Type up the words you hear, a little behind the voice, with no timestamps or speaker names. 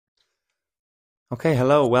Okay,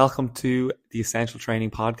 hello. Welcome to the Essential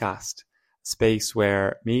Training Podcast, a space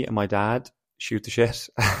where me and my dad shoot the shit,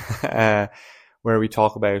 where we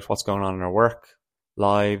talk about what's going on in our work,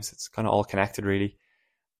 lives. It's kind of all connected, really.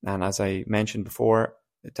 And as I mentioned before,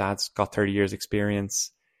 dad's got 30 years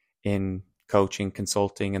experience in coaching,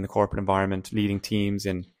 consulting in the corporate environment, leading teams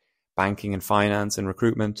in banking and finance and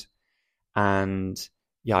recruitment. And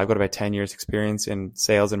yeah, I've got about 10 years experience in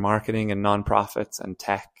sales and marketing and nonprofits and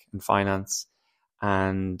tech and finance,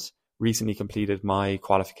 and recently completed my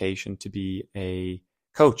qualification to be a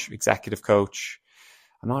coach, executive coach.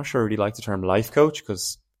 I'm not sure I really like the term life coach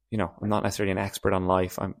because, I'm not necessarily an expert on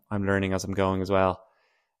life. I'm learning as I'm going as well.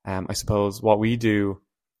 I suppose what we do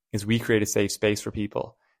is we create a safe space for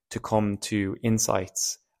people to come to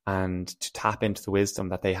insights and to tap into the wisdom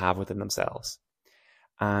that they have within themselves.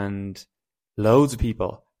 And loads of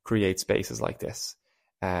people create spaces like this.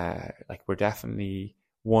 Like we're definitely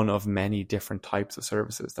one of many different types of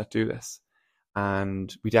services that do this.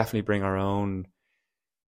 And we definitely bring our own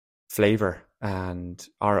flavor and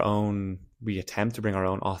we attempt to bring our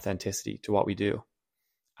own authenticity to what we do.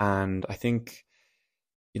 And I think,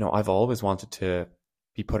 I've always wanted to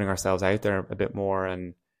be putting ourselves out there a bit more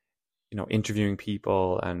and, interviewing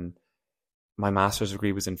people. And my master's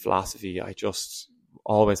degree was in philosophy. I just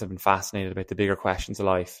always have been fascinated about the bigger questions of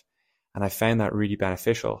life. And I found that really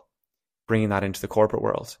beneficial, bringing that into the corporate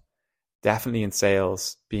world. Definitely in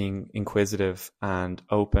sales, being inquisitive and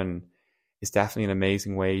open is definitely an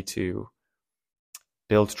amazing way to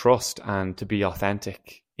build trust and to be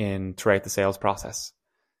authentic throughout the sales process.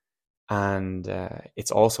 And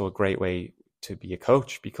it's also a great way to be a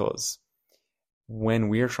coach, because when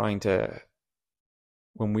we're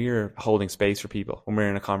holding space for people, when we're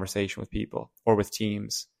in a conversation with people or with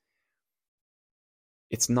teams,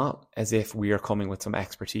 it's not as if we are coming with some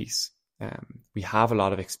expertise. We have a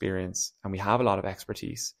lot of experience and we have a lot of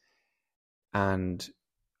expertise, and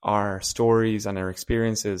our stories and our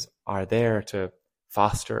experiences are there to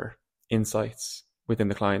foster insights within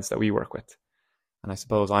the clients that we work with. And I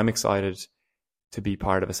suppose I'm excited to be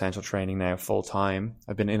part of Essential Training now full time.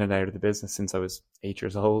 I've been in and out of the business since I was 8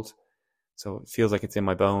 years old, so it feels like it's in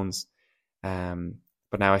my bones.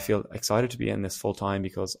 But now I feel excited to be in this full time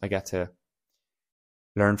because I get to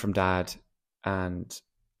learn from Dad and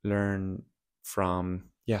learn from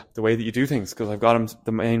the way that you do things, because I've got him,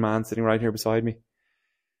 the main man, sitting right here beside me.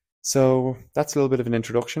 So that's a little bit of an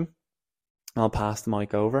introduction. I'll pass the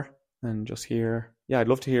mic over and just hear. I'd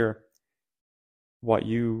love to hear what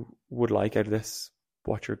you would like out of this,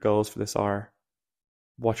 what your goals for this are,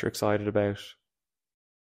 what you're excited about,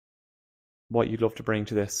 what you'd love to bring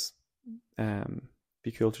to this.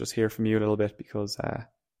 Be cool to just hear from you a little bit, because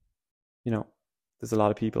there's a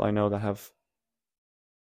lot of people I know that have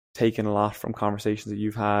taken a lot from conversations that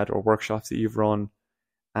you've had or workshops that you've run,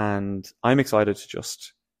 and I'm excited to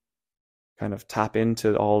just kind of tap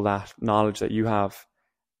into all that knowledge that you have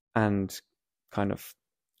and kind of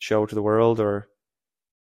show to the world, or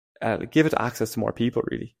give it access to more people,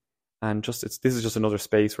 really. And this is just another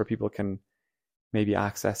space where people can maybe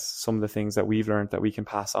access some of the things that we've learned that we can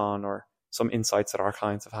pass on, or some insights that our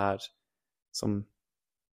clients have had, some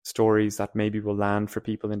stories that maybe will land for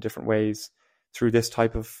people in different ways through this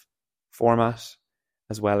type of format,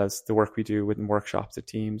 as well as the work we do within workshops at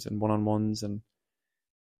teams and one-on-ones and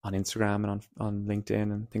on Instagram and on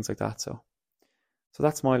LinkedIn and things like that. So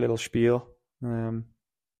that's my little spiel.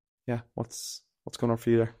 What's going on for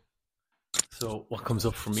you there? So what comes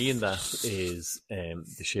up for me in that is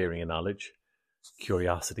the sharing of knowledge,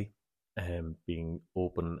 curiosity, being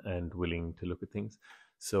open and willing to look at things.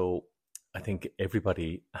 So I think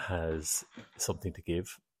everybody has something to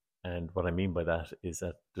give. And what I mean by that is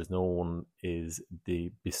that there's no one is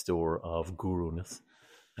the bestower of guru-ness.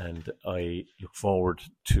 And I look forward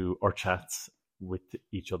to our chats with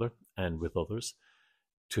each other and with others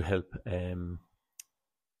to help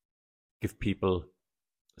give people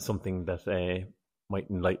something that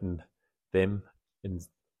might enlighten them in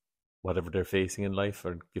whatever they're facing in life,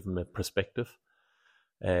 or give them a perspective.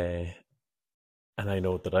 And I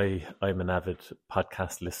know that I'm an avid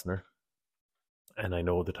podcast listener, and I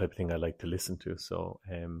know the type of thing I like to listen to. So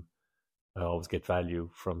I always get value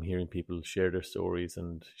from hearing people share their stories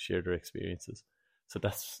and share their experiences. So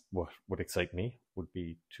that's what would excite me, would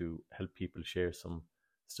be to help people share some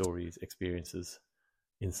stories, experiences,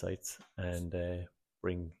 insights, and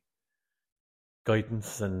bring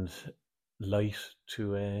guidance and light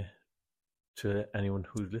to anyone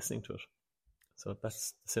who's listening to it. So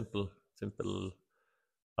that's the simple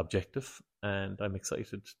objective, and I'm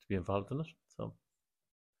excited to be involved in it. So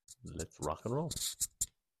let's rock and roll.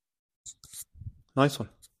 Nice one.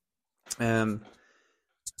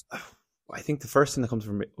 I think the first thing that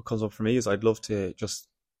comes up for me is I'd love to just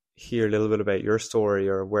hear a little bit about your story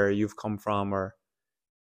or where you've come from or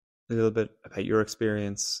a little bit about your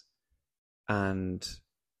experience, and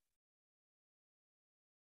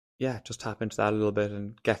yeah, just tap into that a little bit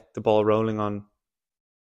and get the ball rolling on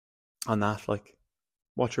that, like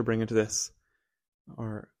what you're bringing to this,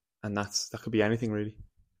 and that could be anything really.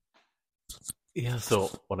 Yeah, so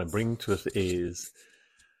what I bring to it is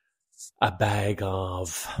a bag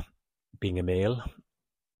of being a male,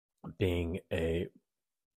 being a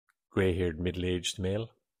grey-haired, middle-aged male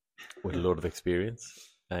with a load of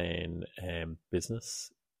experience in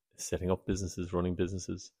business, setting up businesses, running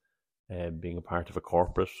businesses, being a part of a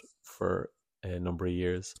corporate for a number of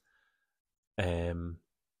years. I'm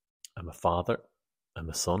a father, I'm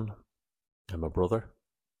a son, I'm a brother,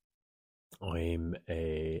 I'm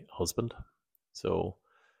a husband. So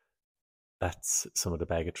that's some of the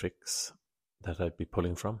bag of tricks that I'd be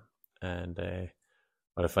pulling from. And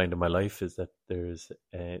what I find in my life is that there's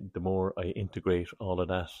the more I integrate all of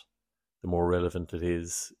that, the more relevant it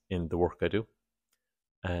is in the work I do.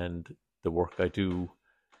 And the work I do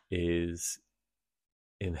is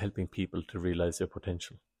in helping people to realize their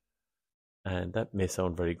potential. And that may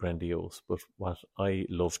sound very grandiose, but what I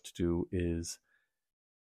love to do is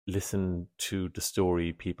listen to the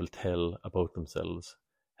story people tell about themselves,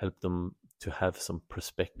 help them to have some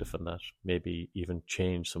perspective on that, maybe even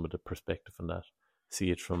change some of the perspective on that, see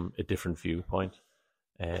it from a different viewpoint,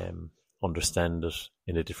 understand it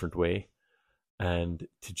in a different way, and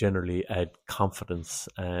to generally add confidence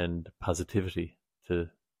and positivity to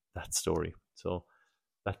that story. So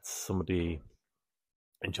that's some of the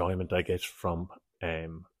enjoyment I get from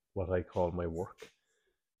what I call my work.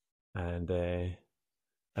 And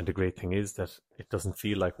the great thing is that it doesn't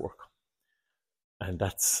feel like work. And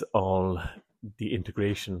that's all the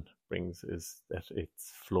integration brings, is that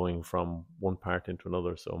it's flowing from one part into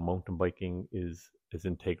another. So mountain biking is as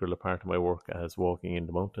integral a part of my work as walking in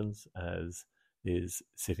the mountains, as is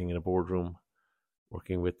sitting in a boardroom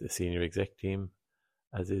working with the senior exec team,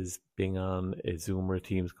 as is being on a Zoom or a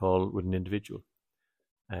Teams call with an individual.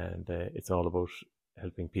 And it's all about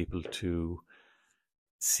helping people to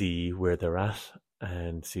see where they're at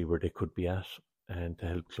and see where they could be at, and to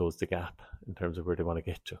help close the gap in terms of where they want to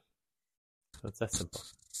get to. So it's that simple.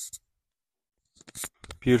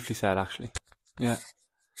 Beautifully said, actually. Yeah.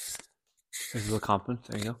 There's a little compliment.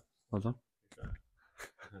 There you go. Well done.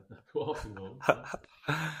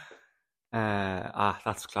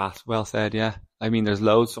 That's class. Well said. Yeah. I mean, there's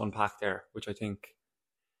loads to unpack there, which I think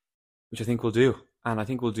we'll do, and I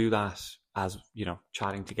think we'll do that as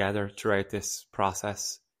chatting together throughout this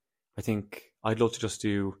process. I think I'd love to just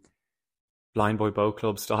do Blind Boy Boat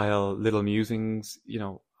Club style little musings.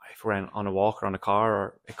 If we're on a walk or on a car,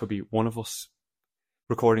 or it could be one of us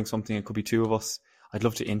recording something. It could be two of us. I'd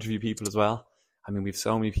love to interview people as well. I mean, we have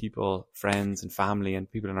so many people, friends and family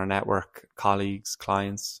and people in our network, colleagues,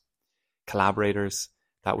 clients, collaborators,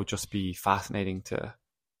 that would just be fascinating to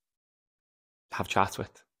have chats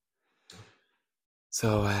with.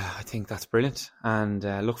 So I think that's brilliant, and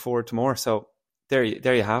look forward to more. So there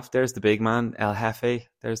you have. There's the big man, El Jefe.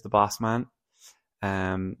 There's the boss man.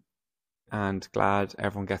 And glad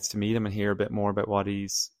everyone gets to meet him and hear a bit more about what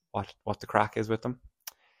the crack is with him.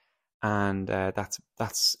 And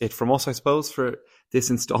that's it from us, I suppose, for this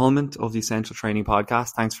installment of the Essential Training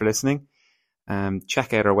Podcast. Thanks for listening.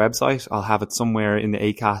 Check out our website. I'll have it somewhere in the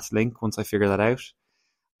Acast link once I figure that out.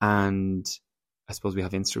 And I suppose we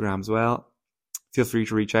have Instagram as well. Feel free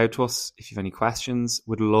to reach out to us if you have any questions.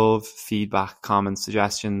 Would love feedback, comments,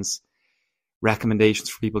 suggestions, recommendations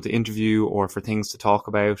for people to interview or for things to talk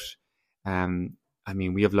about. I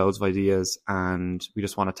mean, we have loads of ideas, and we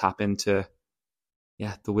just want to tap into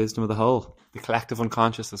the wisdom of the whole, the collective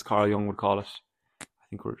unconscious, as Carl Jung would call it. I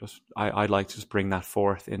think I'd like to just bring that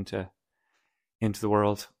forth into the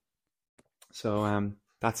world. So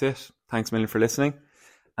that's it. Thanks a million for listening.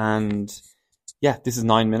 And this is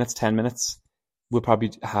 9 minutes, 10 minutes. We'll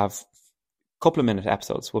probably have a couple of minute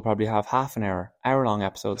episodes. We'll probably have half an hour long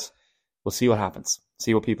episodes. We'll see what happens,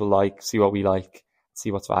 see what people like, see what we like,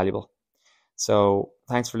 see what's valuable. So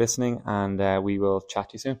thanks for listening, and we will chat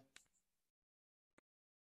to you soon.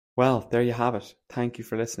 Well, there you have it. Thank you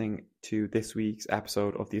for listening to this week's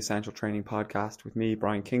episode of the Essential Training Podcast with me,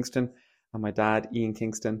 Brian Kingston, and my dad, Ian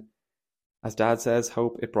Kingston. As Dad says,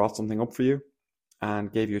 hope it brought something up for you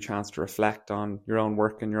and gave you a chance to reflect on your own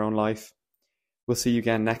work and your own life. We'll see you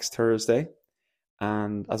again next Thursday.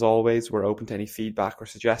 And as always, we're open to any feedback or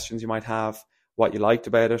suggestions you might have, what you liked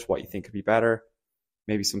about it, what you think could be better,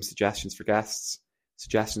 maybe some suggestions for guests,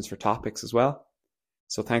 suggestions for topics as well.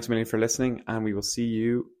 So thanks a million for listening, and we will see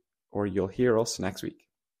you or you'll hear us next week.